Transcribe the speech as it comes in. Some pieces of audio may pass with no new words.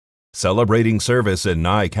Celebrating service in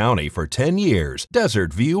Nye County for 10 years,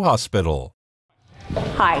 Desert View Hospital.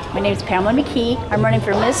 Hi, my name is Pamela McKee. I'm running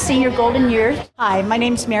for Miss Senior Golden Years. Hi, my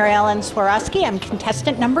name is Mary Ellen Swarovski. I'm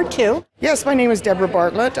contestant number 2. Yes, my name is Deborah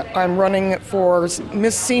Bartlett. I'm running for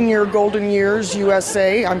Miss Senior Golden Years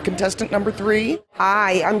USA. I'm contestant number 3.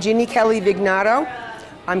 Hi, I'm Ginny Kelly Vignato.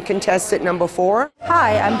 I'm contestant number 4.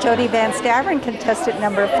 Hi, I'm Jody Van Staveren, contestant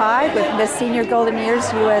number 5 with Miss Senior Golden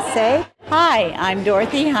Years USA. Hi, I'm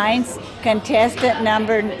Dorothy Hines, contestant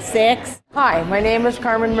number 6. Hi, my name is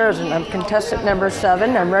Carmen Merzen. I'm contestant number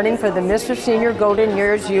 7. I'm running for the Mr. Senior Golden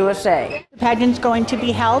Years USA. The pageant's going to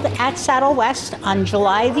be held at Saddle West on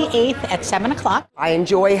July the 8th at 7 o'clock. I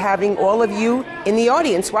enjoy having all of you in the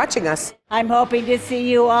audience watching us. I'm hoping to see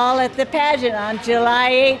you all at the pageant on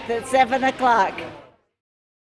July 8th at 7 o'clock.